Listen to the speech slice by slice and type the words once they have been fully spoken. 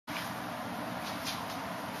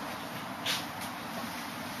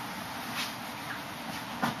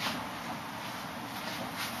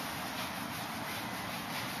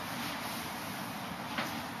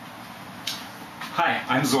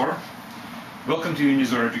I'm Zor. Welcome to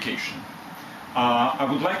Unizor Education. I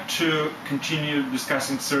would like to continue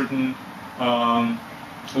discussing certain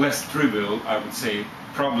less trivial, I would say,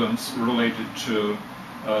 problems related to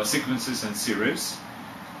sequences and series.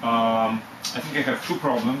 I think I have two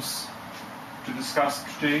problems to discuss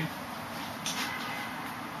today.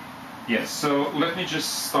 Yes, so let me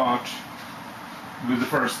just start with the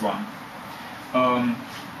first one.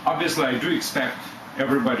 Obviously, I do expect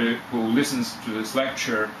everybody who listens to this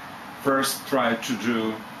lecture first try to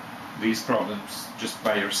do these problems just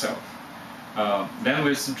by yourself. Then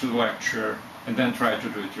listen to the lecture and then try to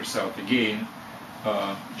do it yourself again,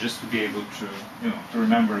 just to be able to, to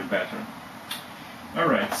remember it better. All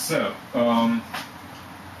right, so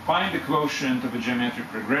find the quotient of a geometric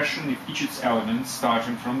progression if each its element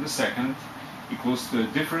starting from the second equals to a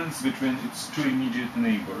difference between its two immediate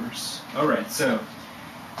neighbors. All right, so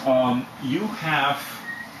you have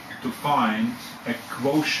to find a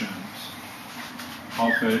quotient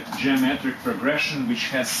of a geometric progression which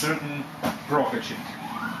has certain property.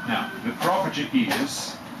 Now, the property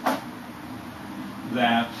is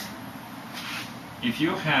that if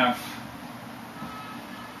you have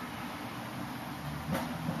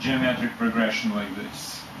geometric progression like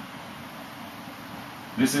this,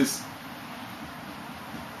 this is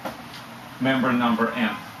member number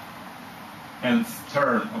n, nth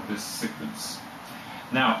term of this sequence.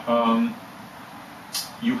 Now,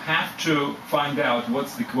 you have to find out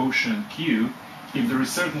what's the quotient q if there is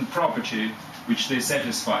certain property which they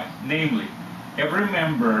satisfy. Namely, every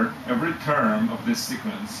member, every term of this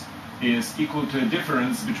sequence is equal to a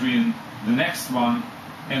difference between the next one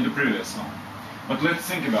and the previous one. But let's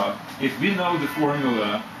think about, if we know the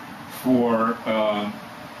formula for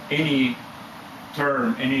any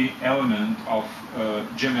term, any element of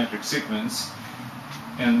geometric sequence,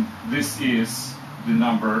 and this is the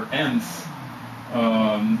number nth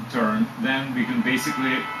term, then we can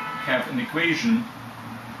basically have an equation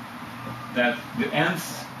that the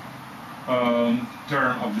nth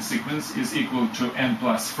term of the sequence is equal to n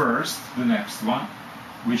plus first, the next one,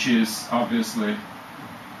 which is obviously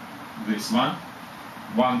this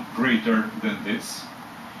one greater than this,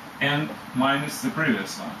 and minus the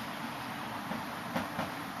previous one.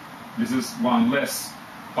 This is one less,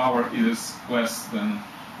 power is less than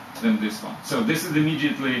this one. So this is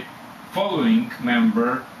immediately following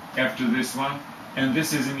member after this one, and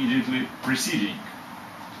this is immediately preceding.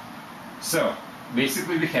 So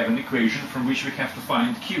basically we have an equation from which we have to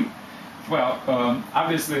find q. Well,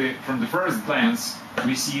 obviously from the first glance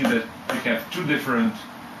we see that we have two different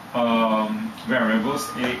variables,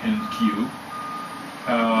 a and q,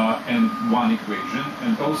 and one equation,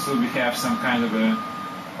 and also we have some kind of a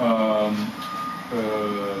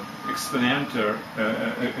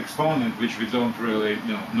exponent which we don't really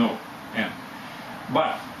know.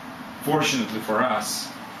 But fortunately for us,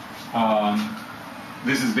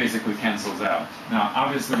 this is basically cancels out. Now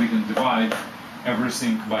obviously we can divide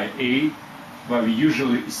everything by a, but we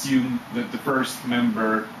usually assume that the first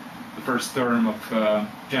member, the first term of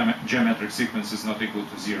geometric sequence is not equal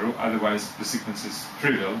to 0, otherwise the sequence is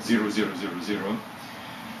trivial, 0, 0, 0, 0.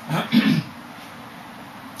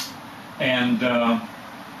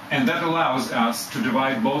 And that allows us to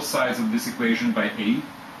divide both sides of this equation by a.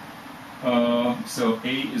 So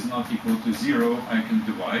a is not equal to 0, I can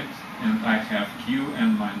divide, and I have q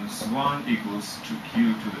n minus 1 equals to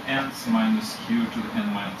q to the nth minus q to the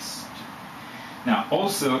n minus 2. Now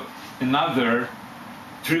also another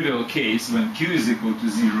trivial case, when q is equal to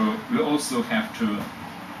 0, we also have to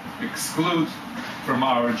exclude from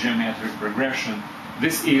our geometric progression.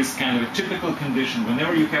 This is kind of a typical condition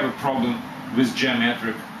whenever you have a problem with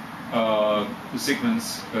geometric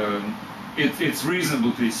sequence. It's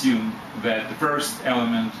reasonable to assume that the first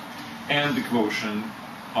element and the quotient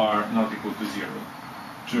are not equal to 0,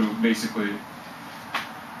 to basically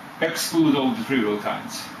exclude all the trivial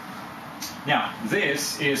kinds. Now,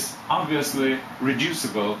 this is obviously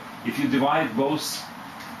reducible if you divide both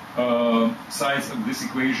sides of this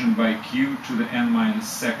equation by q to the n minus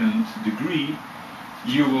second degree.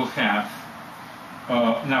 You will have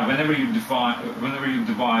now whenever you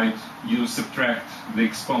divide, you subtract the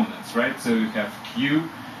exponents, right? So you have q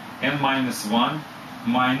n minus 1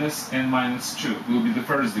 minus n minus 2 will be the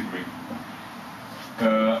first degree.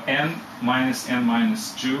 N minus n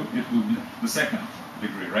minus 2, it will be the second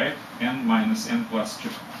degree, right? N minus n plus 2.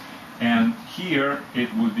 And here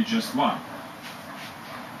it would be just 1.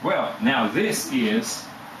 Well, now this is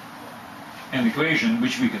an equation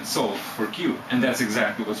which we can solve for q, and that's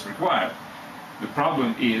exactly what's required. The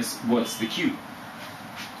problem is, what's the q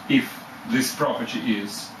if this property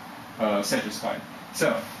is satisfied?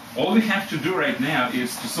 So all we have to do right now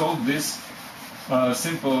is to solve this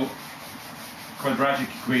simple quadratic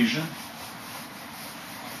equation,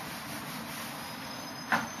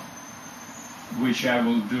 which I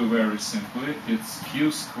will do very simply. It's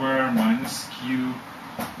q squared minus q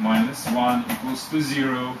minus 1 equals to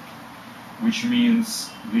 0, which means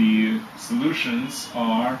the solutions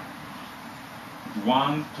are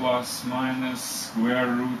 1 plus minus square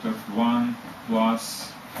root of 1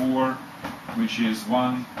 plus 4, which is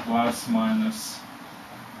 1 plus minus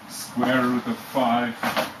square root of 5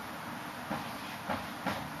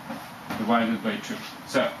 divided by 2.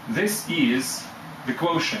 So this is the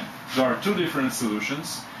quotient. There are two different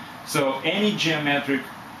solutions. So any geometric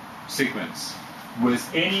sequence with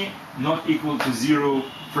any not equal to 0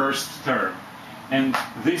 first term, and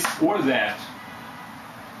this or that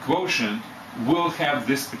quotient will have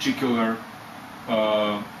this particular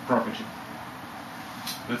property.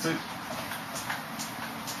 That's it.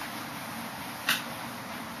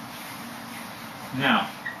 Now,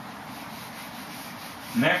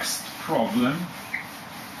 next problem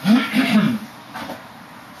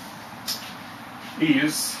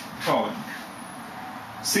is following.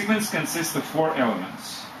 Sequence consists of 4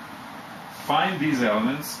 elements. Find these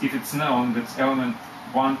elements if it's known that element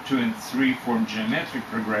 1, 2, and 3 form geometric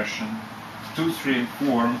progression, 2, 3, and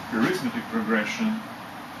 4 arithmetic progression,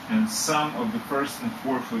 and sum of the first and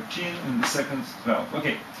fourth 14 and the second 12.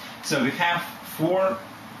 Okay, so we have 4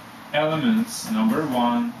 elements, number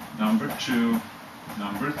 1, number 2,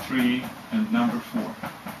 number 3, and number 4,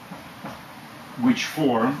 which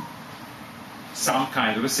form some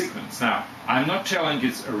kind of a sequence. Now, I'm not telling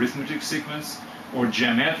it's arithmetic sequence or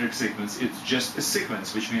geometric sequence, it's just a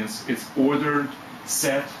sequence, which means it's ordered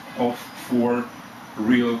set of 4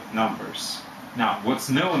 real numbers. Now, what's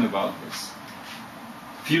known about this?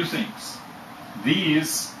 Few things.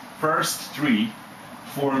 These first 3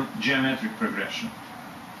 form geometric progression.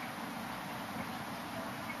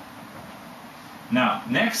 Now,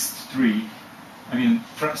 next 3, I mean,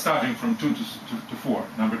 starting from 2 to 4,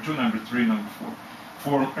 number 2, number 3, number 4,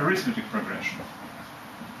 form arithmetic progression.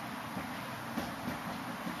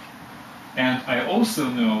 And I also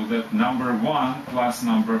know that number 1 plus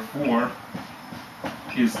number 4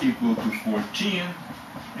 is equal to 14,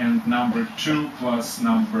 and number 2 plus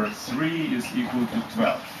number 3 is equal to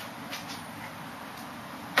 12.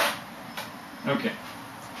 Okay,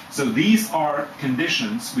 so these are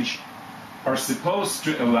conditions which are supposed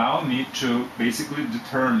to allow me to basically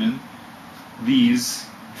determine these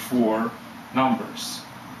 4 numbers.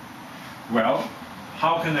 Well,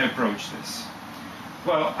 how can I approach this?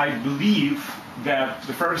 Well, I believe that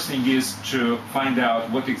the first thing is to find out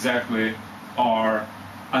what exactly are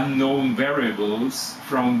unknown variables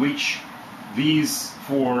from which these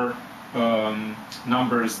 4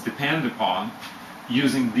 numbers depend upon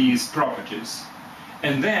using these properties.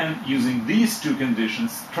 And then, using these 2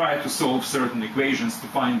 conditions, try to solve certain equations to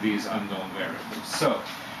find these unknown variables. So,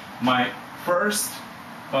 my first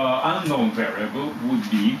unknown variable would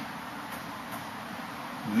be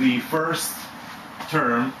the first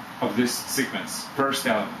term of this sequence, first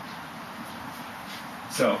element.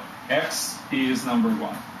 So, x is number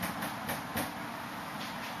 1.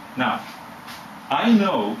 Now, I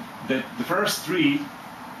know that the first 3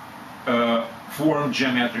 form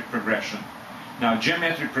geometric progression. Now,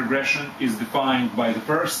 geometric progression is defined by the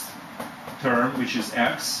first term, which is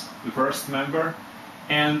x, the first member,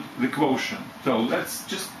 and the quotient. So let's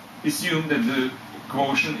just assume that the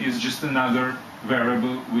quotient is just another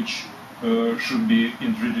variable which should be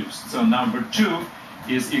introduced. So number 2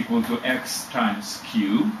 is equal to x times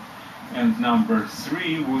q, and number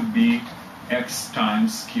 3 would be x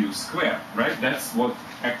times q squared, right? That's what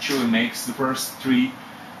actually makes the first 3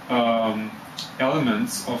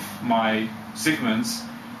 elements of my sequence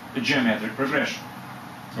a geometric progression.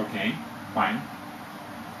 Okay, fine.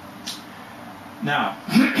 Now,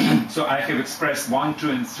 so I have expressed 1, 2,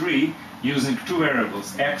 and 3 using 2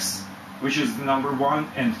 variables, x, which is the number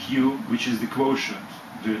 1, and q, which is the quotient,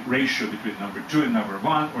 the ratio between number 2 and number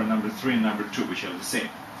 1, or number 3 and number 2, which are the same.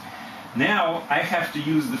 Now, I have to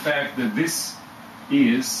use the fact that this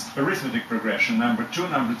is arithmetic progression, number 2,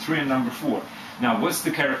 number 3, and number 4. Now, what's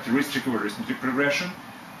the characteristic of arithmetic progression?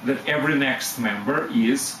 That every next member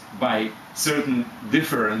is, by certain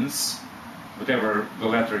difference, whatever the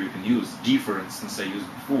letter you can use, d for instance I used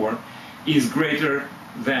before, is greater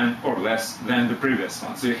than or less than the previous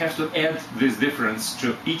one. So you have to add this difference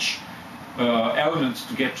to each element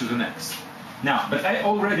to get to the next. Now, but I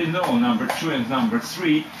already know number 2 and number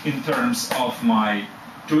 3 in terms of my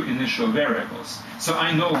 2 initial variables. So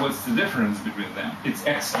I know what's the difference between them. It's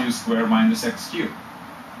xq squared minus xq,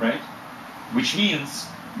 right? Which means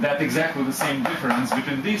that exactly the same difference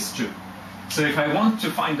between these two. So if I want to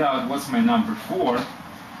find out what's my number 4,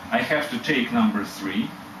 I have to take number 3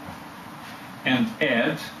 and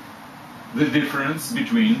add the difference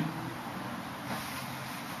between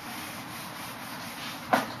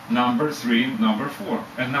number 3, number 4,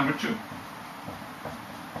 and number 2.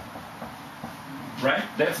 Right?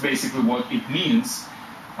 That's basically what it means,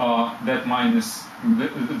 that minus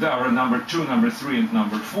our number 2, number 3, and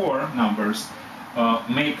number 4 numbers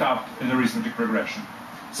make up an arithmetic progression.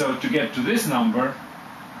 So to get to this number,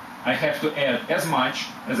 I have to add as much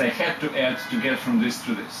as I had to add to get from this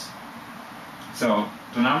to this. So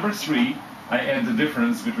to number 3, I add the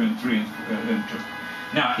difference between 3 and 2.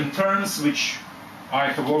 Now, in terms which I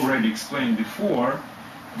have already explained before,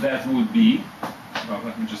 that would be, well,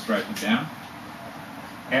 let me just write it down,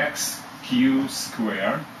 xq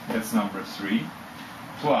squared, that's number 3,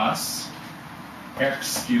 plus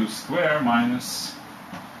xq squared minus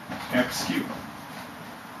xq.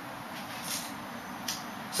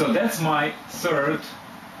 So that's my third,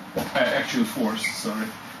 actually fourth, sorry.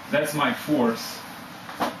 That's my fourth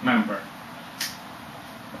member.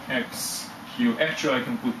 xq, actually I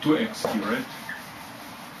can put 2xq, right?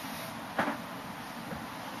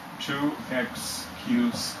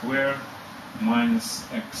 2xq squared minus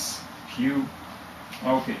xq.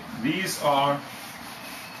 Okay, these are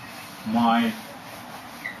my,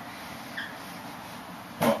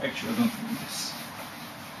 well, actually I don't need this.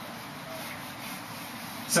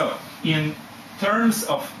 So, in terms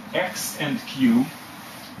of x and q,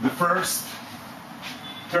 the first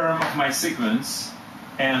term of my sequence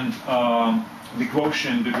and the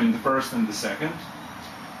quotient between the first and the second,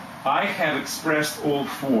 I have expressed all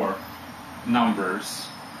 4 numbers.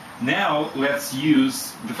 Now let's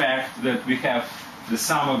use the fact that we have the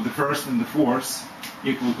sum of the first and the fourth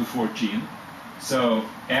equal to 14. So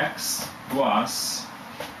x plus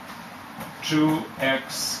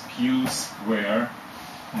 2xq squared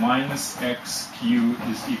minus xq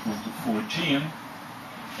is equal to 14.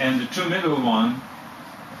 And the two middle one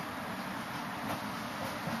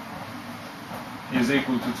is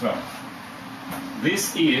equal to 12.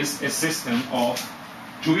 This is a system of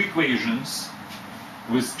 2 equations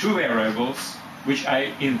with 2 variables, which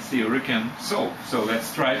I, in theory, can solve. So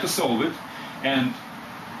let's try to solve it, and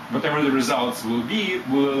whatever the results will be,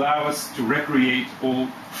 will allow us to recreate all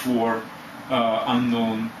 4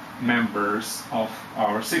 unknown members of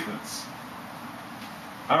our sequence.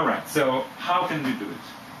 All right, so how can we do it?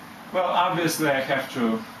 Well, obviously I have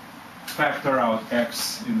to factor out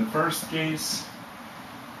x in the first case,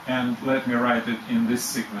 and let me write it in this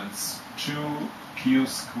sequence. 2q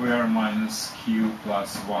squared minus q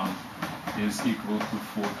plus 1 is equal to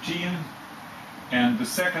 14. And the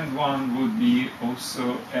second one would be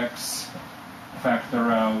also x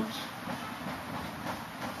factor out.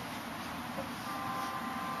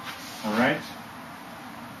 All right?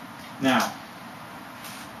 Now,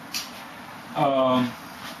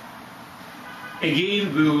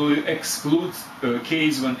 again, we will exclude the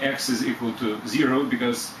case when x is equal to 0,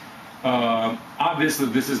 because obviously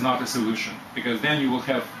this is not a solution, because then you will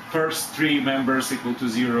have first 3 members equal to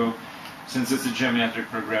 0, since it's a geometric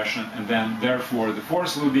progression, and then therefore the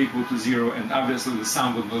fourth will be equal to 0, and obviously the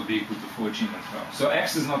sum will be equal to 14 and 12. So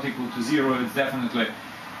x is not equal to 0, it's definitely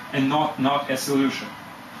not a solution.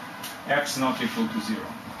 X not equal to 0.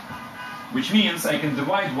 Which means I can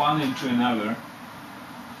divide one into another,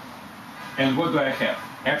 and what do I have?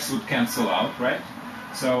 X would cancel out, right?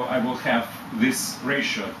 So I will have this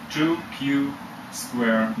ratio, 2q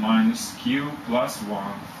squared minus q plus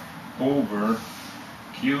 1 over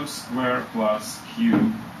q squared plus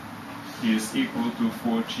q is equal to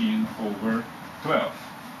 14 over 12.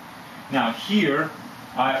 Now here,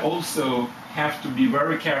 I also have to be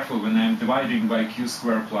very careful when I'm dividing by q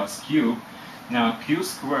squared plus q. Now q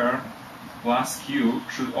squared plus q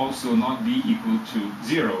should also not be equal to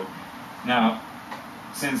 0. Now,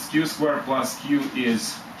 since q squared plus q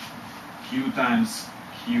is q times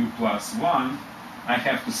q plus 1, I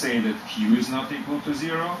have to say that q is not equal to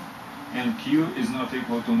 0 and q is not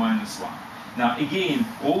equal to minus 1. Now again,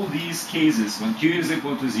 all these cases when q is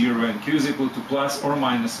equal to 0 and q is equal to plus or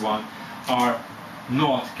minus 1 are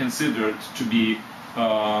not considered to be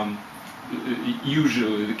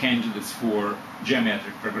usually the candidates for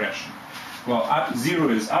geometric progression. Well, 0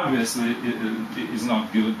 is obviously is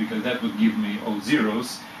not good, because that would give me all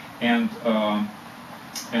zeros, and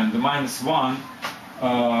the minus 1,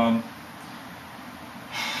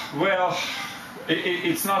 well,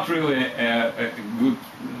 it's not really a good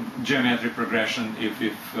geometric progression if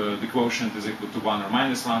the quotient is equal to 1 or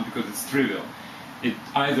minus 1, because it's trivial. It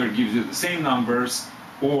either gives you the same numbers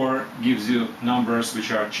or gives you numbers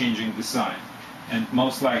which are changing the sign. And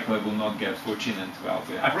most likely I will not get 14 and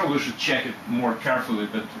 12. I probably should check it more carefully,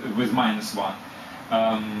 but with -1.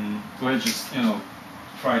 Let's just,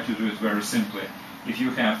 try to do it very simply. If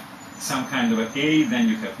you have some kind of a, then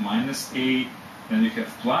you have -a, then you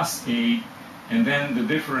have +a, and then the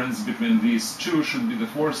difference between these two should be the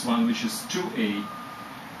fourth one, which is 2a.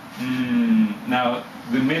 Now,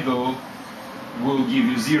 the middle will give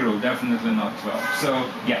you 0, definitely not 12. So,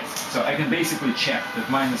 yes, so I can basically check that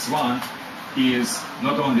 -1 is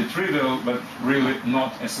not only trivial, but really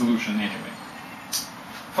not a solution anyway.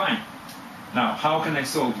 Fine. Now, how can I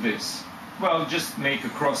solve this? Well, just make a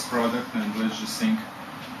cross product and let's just think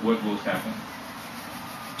what will happen.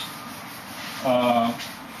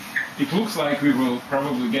 It looks like we will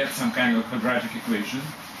probably get some kind of quadratic equation,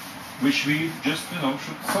 which we just,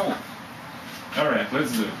 should solve. All right,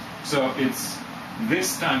 let's do it. So it's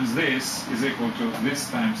this times this is equal to this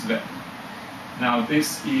times that. Now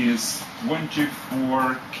this is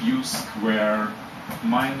 24q squared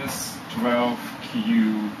minus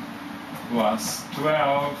 12q plus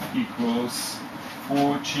 12 equals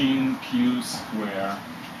 14q squared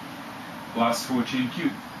plus 14q.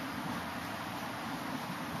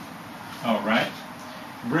 All right,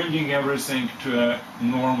 bringing everything to a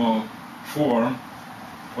normal form,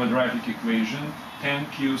 quadratic equation,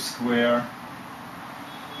 10q squared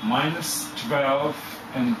minus 12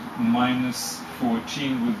 and minus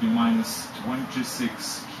 14 would be minus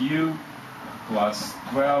 26q plus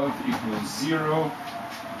 12 equals 0.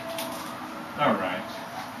 All right.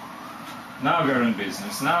 Now we're in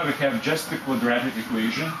business. Now we have just a quadratic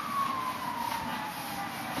equation.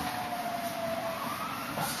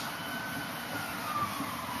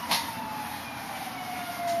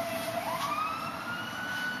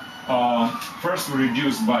 First we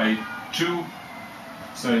reduce by 2.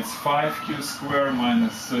 So it's 5q squared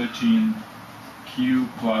minus 13q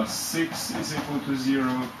plus 6 is equal to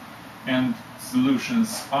 0. And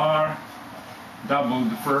solutions are double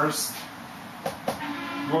the first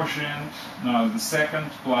quotient, now the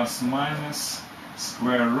second, plus minus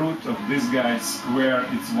square root of this guy's square,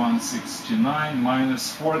 it's 169,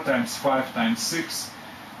 minus 4 times 5 times 6,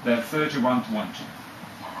 that's 3120.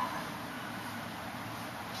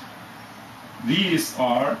 These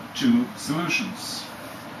are two solutions.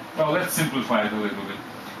 Well, let's simplify it a little bit.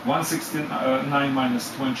 169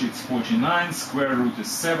 minus 20, it's 49, square root is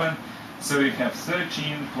 7, so we have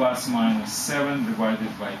 13 plus minus 7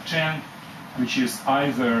 divided by 10, which is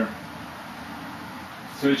either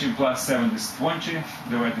 13 plus 7 is 20,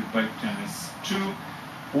 divided by 10 is 2,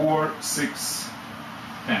 or 6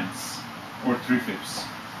 tenths, or 3/5.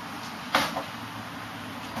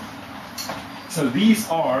 So these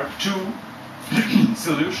are two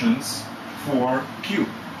solutions for Q,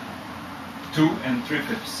 2 and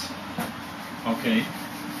 3/5. Okay,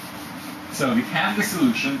 so we have the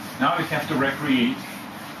solution. Now we have to recreate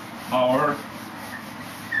our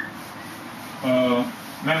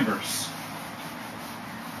members.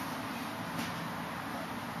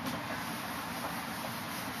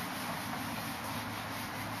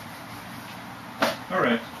 All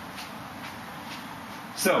right.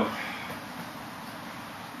 So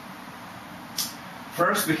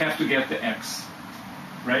first we have to get the x,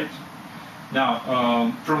 right?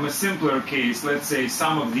 Now, from a simpler case, let's say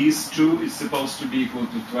sum of these two is supposed to be equal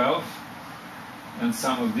to 12, and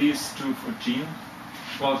sum of these two 14.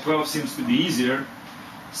 Well, 12 seems to be easier,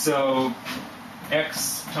 so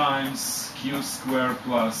x times q squared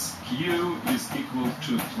plus q is equal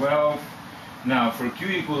to 12. Now, for q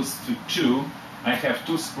equals to 2, I have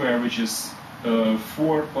 2 squared, which is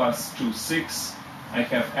 4 plus 2, 6. I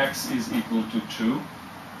have x is equal to 2.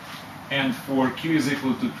 And for q is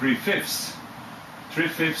equal to 3/5.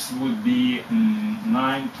 3/5 would be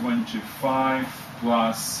 925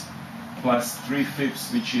 plus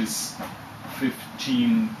 3/5, which is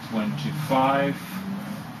 1525.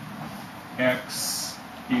 X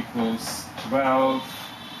equals 12.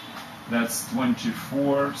 That's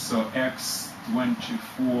 24. So x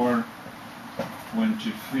 24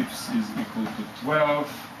 25 is equal to 12.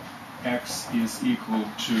 X is equal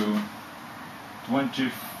to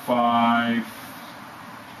 25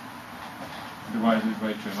 divided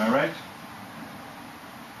by 2. Am I right?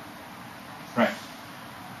 Right.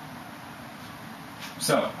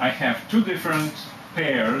 So I have two different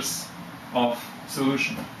pairs of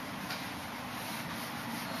solution.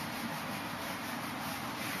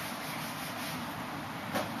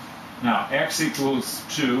 Now x equals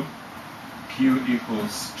 2, q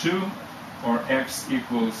equals 2, or x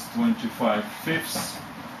equals 25/5,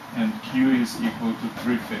 and q is equal to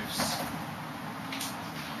 3/5.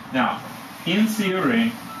 Now, in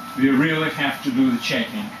theory, we really have to do the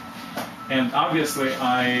checking. And obviously,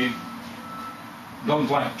 I don't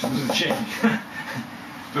like to do the checking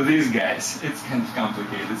for these guys. It's kind of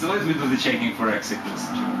complicated. So let me do the checking for x equals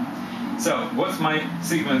 2. So what my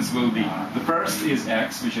sequence will be? The first is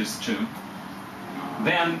x, which is 2.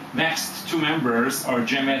 Then next two members are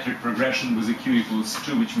geometric progression with a q equals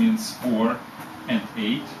 2, which means 4 and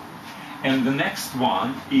 8. And the next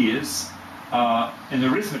one is an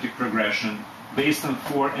arithmetic progression based on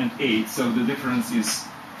 4 and 8. So the difference is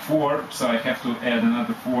 4, so I have to add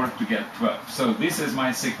another 4 to get 12. So this is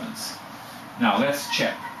my sequence. Now let's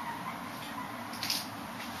check.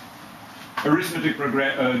 Geometric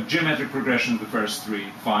progression, the first 3,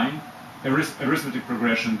 fine. Arithmetic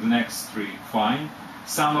progression, the next 3, fine.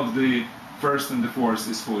 Sum of the first and the fourth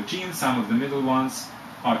is 14. Sum of the middle ones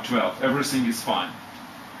are 12. Everything is fine.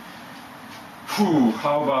 Whew,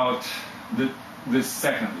 how about the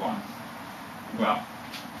second one? Well,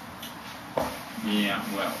 yeah,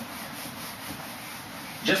 well.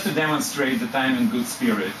 Just to demonstrate that I'm in good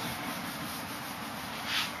spirit,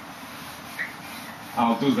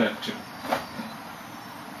 I'll do that too.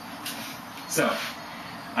 So,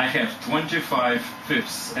 I have 25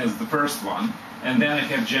 fifths as the first one, and then I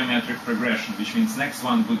have geometric progression, which means next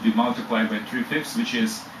one would be multiplied by 3 fifths, which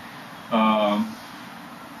is, what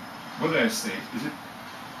did I say? Is it?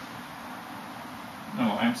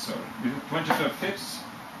 No, I'm sorry. Is it 25 fifths?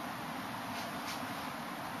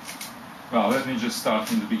 Well, let me just start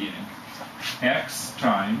from the beginning. X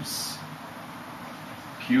times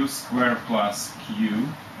q squared plus q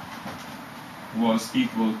was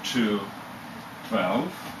equal to 12.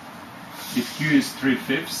 If q is 3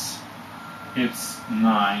 fifths, it's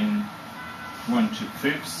 9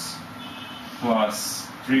 25ths plus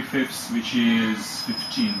 3 fifths, which is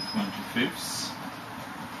 15 25ths.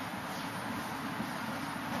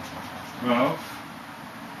 12.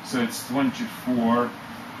 So it's 24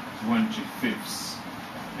 25ths.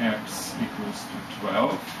 X equals to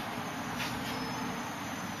 12.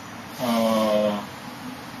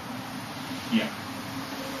 Yeah.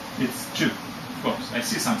 It's 2. Oops, I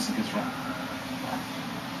see something is wrong.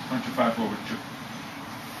 25 over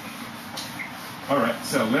 2. Alright,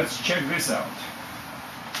 so let's check this out.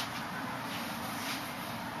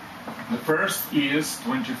 The first is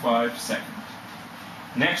 25 seconds.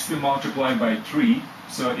 Next we multiply by 3,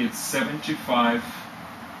 so it's 75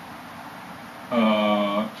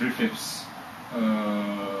 3 fifths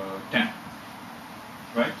 10,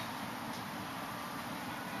 right?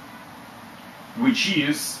 Which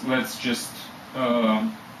is, let's just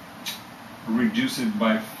reduce it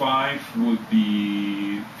by 5, would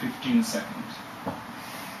be 15 seconds.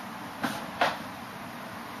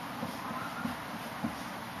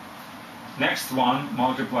 Next one,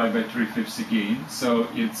 multiply by 3 fifths again, so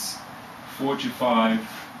it's 45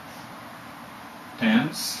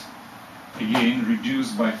 tenths. Again,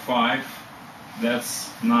 reduced by 5, that's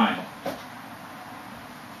 9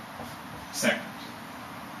 seconds.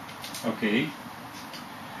 Okay.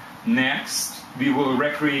 Next, we will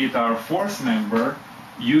recreate our fourth member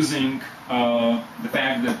using the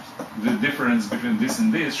fact that the difference between this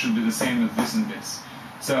and this should be the same as this and this.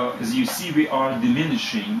 So, as you see, we are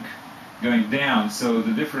diminishing, going down, so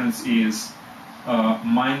the difference is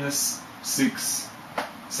minus 6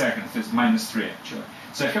 seconds. It's minus 3, actually.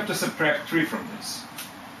 So I have to subtract 3 from this.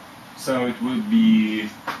 So it would be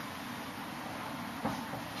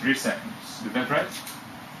 3 seconds. Is that right?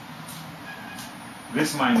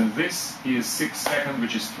 This minus this is 6 seconds,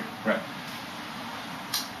 which is 3. Right.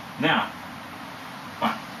 Now,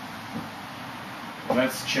 fine.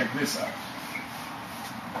 Let's check this out.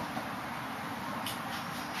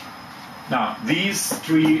 Now, these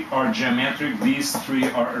 3 are geometric, these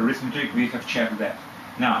 3 are arithmetic. We have checked that.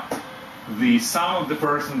 Now, the sum of the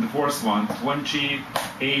first and the fourth one,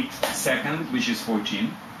 28 seconds, which is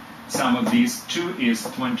 14. Sum of these 2 is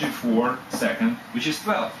 24 seconds, which is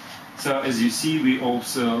 12. So as you see, we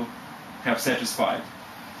also have satisfied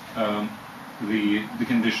the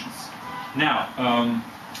conditions. Now,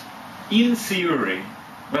 in theory,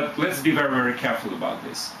 but let's be very, very careful about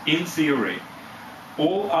this. In theory,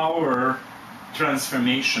 all our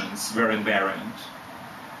transformations were invariant.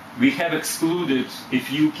 We have excluded a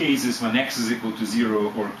few cases when x is equal to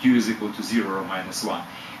 0 or q is equal to 0 or minus 1.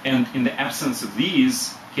 And in the absence of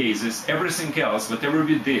these cases, everything else, whatever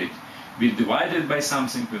we did, we divided by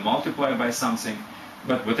something, we multiplied by something,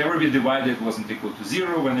 but whatever we divided wasn't equal to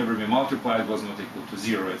 0, whenever we multiplied was not equal to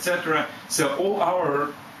 0, etc. So all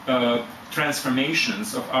our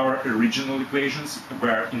transformations of our original equations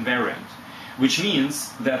were invariant, which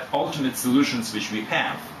means that ultimate solutions which we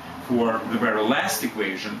have for the very last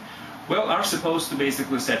equation well, are supposed to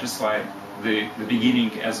basically satisfy the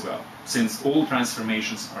beginning as well, since all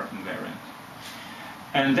transformations are invariant.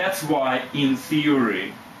 And that's why, in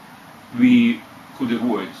theory, we could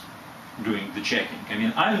avoid doing the checking. I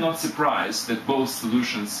mean, I'm not surprised that both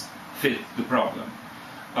solutions fit the problem.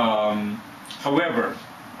 However,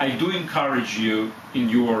 I do encourage you in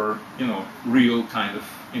your, real kind of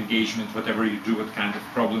engagement, whatever you do, what kind of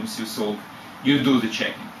problems you solve, you do the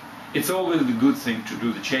checking. It's always a good thing to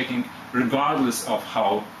do the checking, regardless of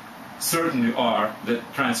how certain you are that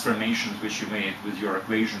transformations which you made with your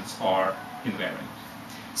equations are invariant.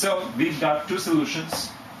 So we've got two solutions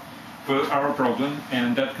for our problem,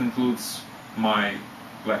 and that concludes my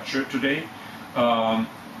lecture today.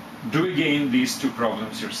 Do again these two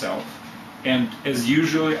problems yourself. And as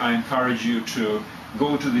usual, I encourage you to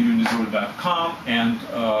go to the unizor.com and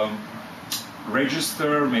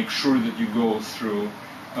register, make sure that you go through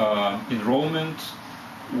enrollment,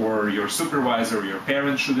 or your supervisor or your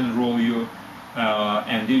parents should enroll you,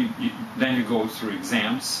 and then you go through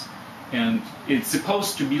exams. And it's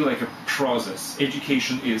supposed to be like a process.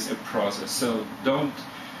 Education is a process, so don't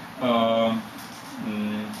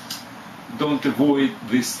avoid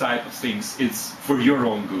this type of things. It's for your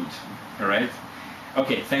own good. All right?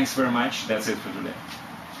 Okay, thanks very much. That's it for today.